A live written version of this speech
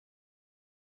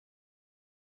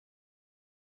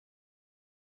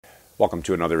Welcome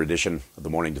to another edition of the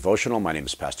Morning Devotional. My name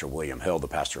is Pastor William Hill, the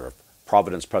pastor of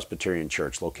Providence Presbyterian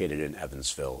Church located in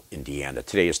Evansville, Indiana.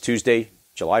 Today is Tuesday,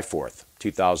 July 4th,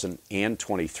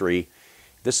 2023.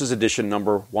 This is edition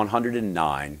number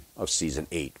 109 of Season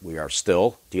 8. We are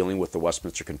still dealing with the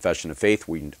Westminster Confession of Faith.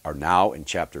 We are now in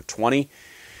Chapter 20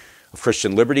 of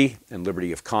Christian Liberty and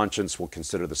Liberty of Conscience. We'll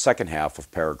consider the second half of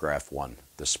paragraph 1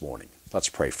 this morning. Let's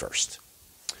pray first.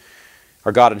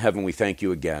 Our God in heaven, we thank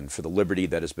you again for the liberty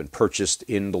that has been purchased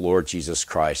in the Lord Jesus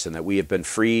Christ, and that we have been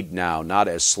freed now, not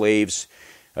as slaves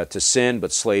to sin,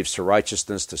 but slaves to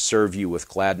righteousness, to serve you with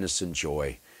gladness and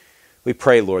joy. We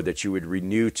pray, Lord, that you would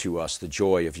renew to us the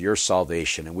joy of your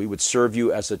salvation, and we would serve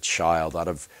you as a child out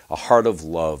of a heart of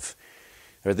love.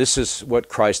 This is what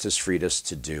Christ has freed us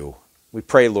to do. We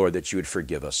pray, Lord, that you would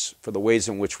forgive us for the ways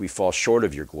in which we fall short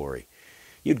of your glory.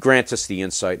 You'd grant us the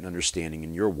insight and understanding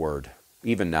in your word.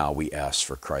 Even now we ask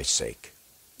for Christ's sake.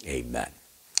 Amen.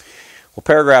 Well,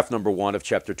 paragraph number 1 of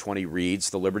chapter 20 reads,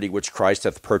 "The liberty which Christ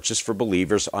hath purchased for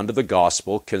believers under the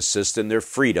gospel consists in their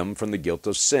freedom from the guilt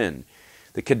of sin,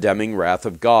 the condemning wrath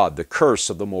of God, the curse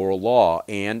of the moral law,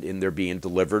 and in their being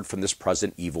delivered from this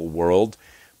present evil world,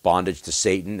 bondage to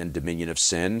Satan and dominion of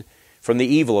sin, from the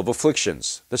evil of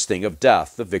afflictions, the sting of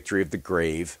death, the victory of the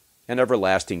grave, and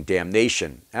everlasting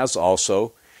damnation, as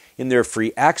also in their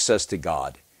free access to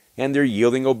God, and their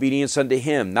yielding obedience unto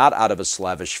him, not out of a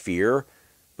slavish fear,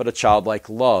 but a childlike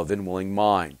love and willing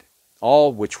mind,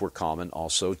 all which were common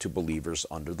also to believers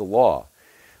under the law.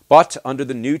 But under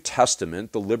the New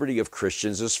Testament, the liberty of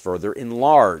Christians is further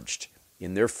enlarged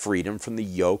in their freedom from the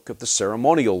yoke of the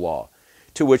ceremonial law,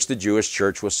 to which the Jewish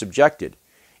church was subjected,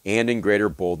 and in greater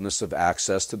boldness of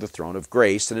access to the throne of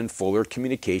grace, and in fuller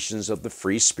communications of the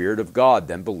free Spirit of God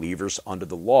than believers under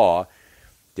the law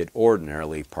did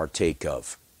ordinarily partake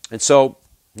of." And so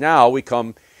now we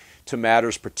come to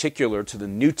matters particular to the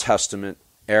New Testament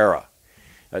era,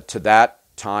 to that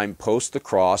time post the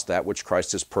cross, that which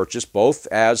Christ has purchased, both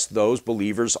as those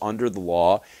believers under the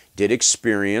law did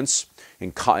experience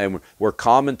and were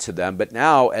common to them, but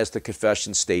now, as the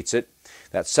confession states it,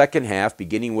 that second half,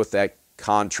 beginning with that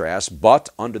contrast, but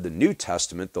under the New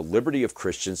Testament, the liberty of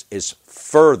Christians is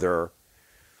further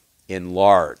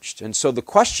enlarged. And so the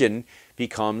question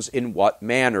becomes, in what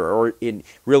manner, or in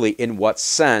what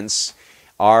sense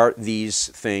are these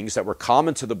things that were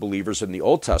common to the believers in the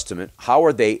Old Testament, how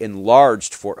are they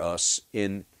enlarged for us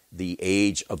in the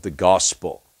age of the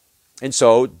gospel? And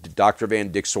so Dr.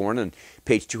 Van Dixhoorn, on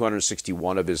page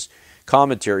 261 of his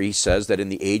commentary, he says that in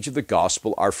the age of the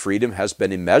gospel, our freedom has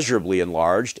been immeasurably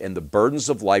enlarged and the burdens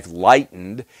of life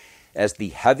lightened as the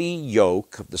heavy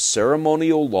yoke of the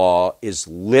ceremonial law is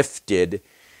lifted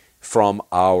from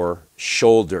our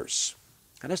shoulders.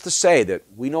 And that's to say that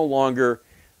we no longer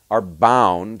are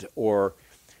bound or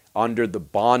under the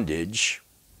bondage,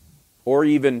 or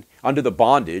even under the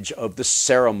bondage of the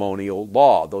ceremonial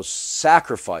law, those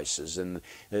sacrifices and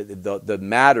the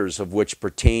matters of which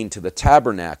pertain to the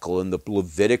tabernacle and the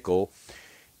Levitical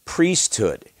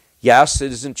priesthood. Yes,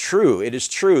 it isn't true. It is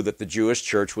true that the Jewish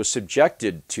church was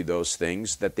subjected to those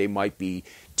things, that they might be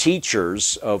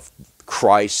teachers of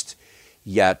Christ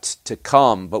yet to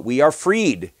come. But we are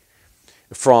freed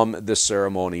from the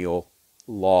ceremonial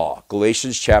law.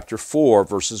 Galatians chapter 4,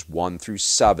 verses 1 through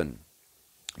 7.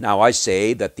 "Now I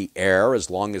say that the heir,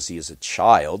 as long as he is a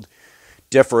child,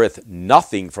 differeth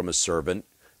nothing from a servant,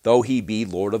 though he be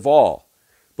Lord of all,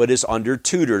 but is under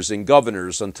tutors and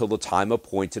governors until the time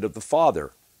appointed of the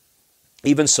father.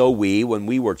 Even so we, when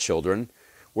we were children,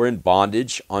 were in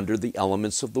bondage under the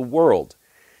elements of the world.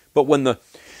 But when the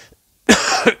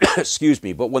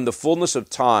but when the fullness of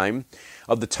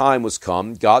the time was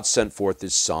come, God sent forth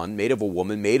his Son, made of a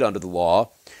woman, made under the law,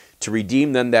 to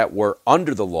redeem them that were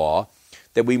under the law,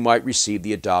 that we might receive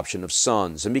the adoption of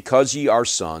sons. And because ye are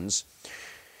sons,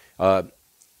 God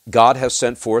hath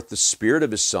sent forth the Spirit of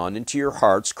his Son into your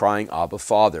hearts, crying, Abba,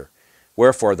 Father.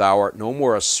 Wherefore thou art no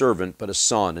more a servant, but a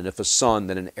son, and if a son,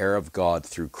 then an heir of God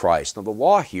through Christ." Now the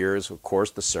law here is, of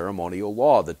course, the ceremonial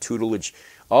law, the tutelage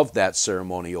of that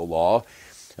ceremonial law.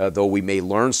 Though we may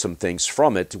learn some things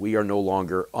from it, we are no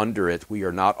longer under it. We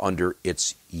are not under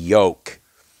its yoke.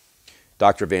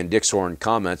 Dr. Van Dixhoorn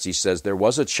comments, he says, "There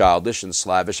was a childish and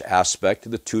slavish aspect to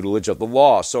the tutelage of the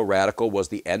law. So radical was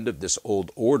the end of this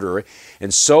old order,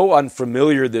 and so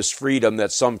unfamiliar this freedom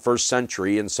that some first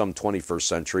century and some 21st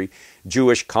century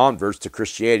Jewish converts to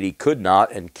Christianity could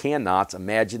not and cannot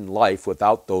imagine life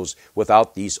without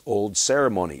these old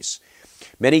ceremonies.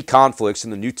 Many conflicts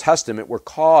in the New Testament were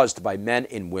caused by men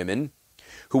and women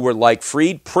who were like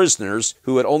freed prisoners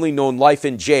who had only known life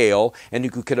in jail and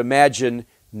who could imagine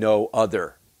no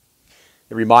other."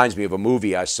 It reminds me of a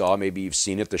movie I saw, maybe you've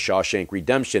seen it, The Shawshank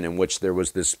Redemption, in which there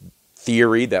was this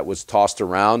theory that was tossed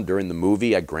around during the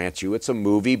movie. I grant you it's a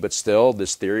movie, but still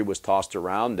this theory was tossed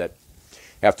around that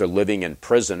after living in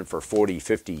prison for 40,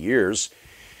 50 years,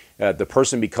 the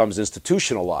person becomes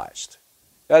institutionalized.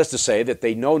 That is to say that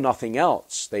they know nothing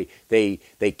else. They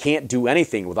can't do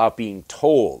anything without being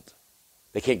told.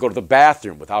 They can't go to the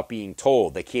bathroom without being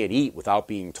told. They can't eat without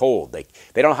being told. They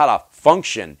don't know how to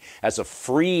function as a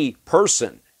free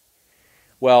person.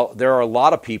 Well, there are a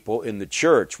lot of people in the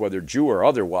church, whether Jew or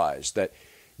otherwise, that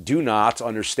do not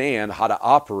understand how to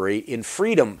operate in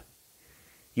freedom.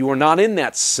 You are not in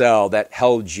that cell that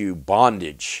held you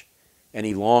bondage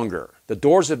any longer. The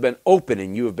doors have been opened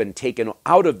and you have been taken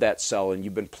out of that cell and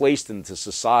you've been placed into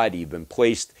society. You've been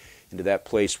placed into that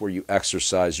place where you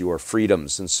exercise your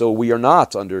freedoms. And so we are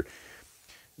not under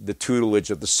the tutelage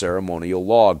of the ceremonial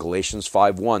law. Galatians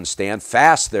 5:1, stand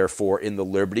fast, therefore, in the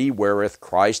liberty wherewith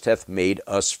Christ hath made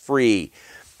us free,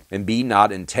 and be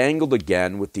not entangled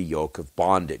again with the yoke of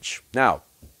bondage. Now,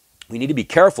 we need to be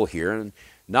careful here and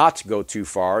not to go too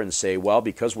far and say, well,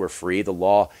 because we're free, the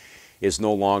law is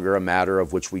no longer a matter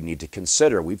of which we need to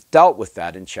consider. We've dealt with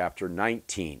that in chapter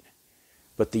 19.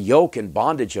 But the yoke and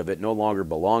bondage of it no longer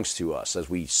belongs to us. As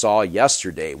we saw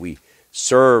yesterday, we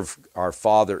serve our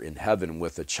Father in heaven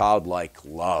with a childlike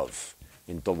love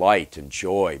and delight and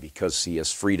joy because he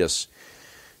has freed us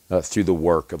through the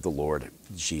work of the Lord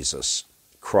Jesus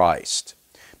Christ.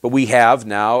 But we have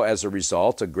now, as a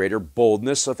result, a greater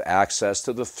boldness of access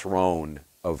to the throne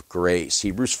of grace.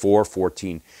 Hebrews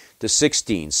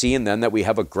 4:14-16. Seeing then that we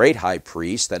have a great high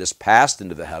priest that is passed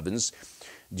into the heavens,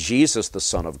 Jesus the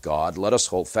Son of God, let us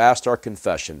hold fast our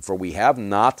confession. For we have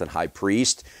not an high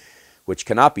priest which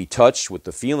cannot be touched with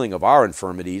the feeling of our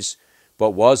infirmities, but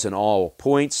was in all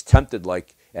points tempted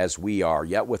like as we are,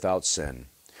 yet without sin.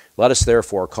 Let us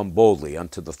therefore come boldly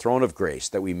unto the throne of grace,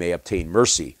 that we may obtain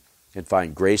mercy and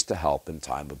find grace to help in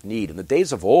time of need. In the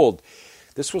days of old,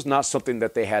 this was not something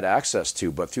that they had access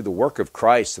to, but through the work of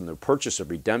Christ and the purchase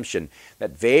of redemption,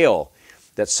 that veil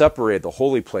that separated the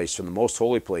holy place from the most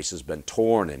holy place has been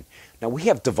torn. And now we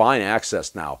have divine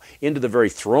access now into the very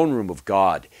throne room of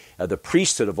God, the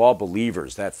priesthood of all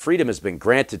believers. That freedom has been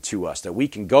granted to us, that we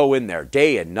can go in there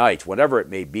day and night, whatever it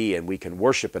may be, and we can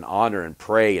worship and honor and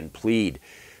pray and plead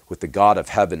with the God of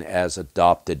heaven as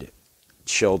adopted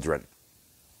children.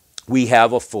 We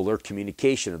have a fuller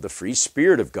communication of the free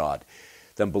Spirit of God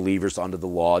than believers under the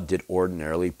law did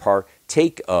ordinarily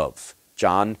partake of.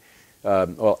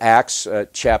 Acts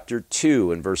chapter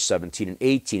 2 and verse 17 and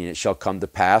 18, and it shall come to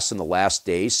pass in the last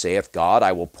days, saith God,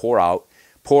 I will pour out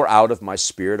of my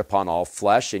Spirit upon all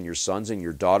flesh, and your sons and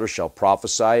your daughters shall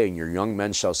prophesy, and your young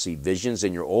men shall see visions,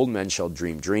 and your old men shall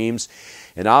dream dreams.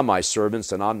 And on my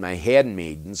servants and on my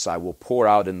handmaidens I will pour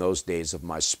out in those days of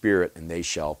my Spirit, and they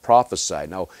shall prophesy.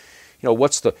 Now,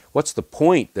 what's the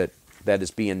point that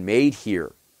is being made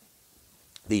here?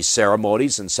 These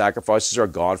ceremonies and sacrifices are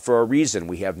gone for a reason.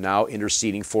 We have now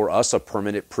interceding for us a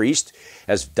permanent priest,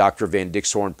 as Dr. Van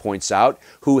Dixhoorn points out,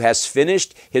 who has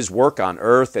finished his work on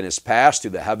earth and has passed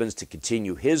through the heavens to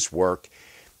continue his work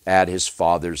at his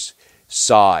Father's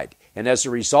side. And as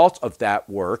a result of that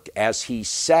work, as he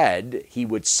said, he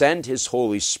would send his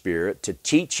Holy Spirit to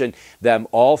teach them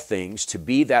all things, to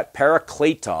be that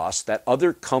parakletos, that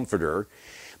other comforter.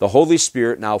 The Holy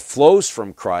Spirit now flows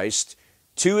from Christ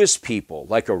to his people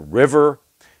like a river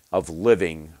of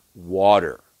living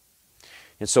water.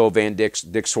 And so Van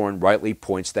Dixhoorn rightly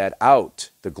points that out.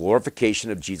 The glorification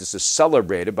of Jesus is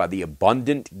celebrated by the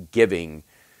abundant giving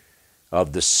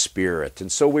of the Spirit.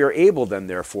 And so we are able then,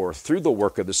 therefore, through the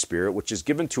work of the Spirit, which is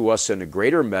given to us in a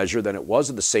greater measure than it was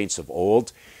of the saints of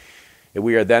old, and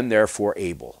we are then, therefore,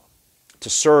 able to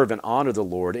serve and honor the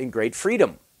Lord in great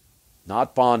freedom,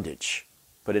 not bondage,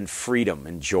 but in freedom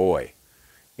and joy,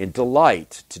 in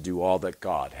delight to do all that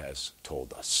God has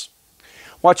told us.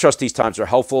 Well, I trust these times are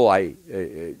helpful. I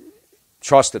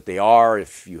trust that they are.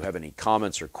 If you have any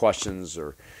comments or questions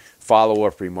or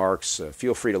follow-up remarks,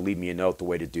 feel free to leave me a note. The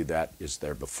way to do that is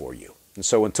there before you. And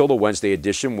so until the Wednesday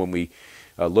edition, when we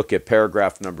look at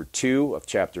paragraph number 2 of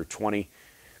chapter 20,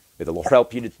 may the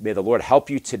Lord help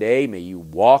you today. May you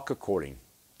walk according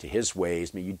to his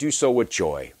ways. May you do so with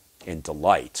joy and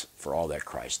delight for all that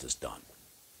Christ has done.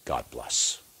 God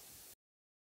bless.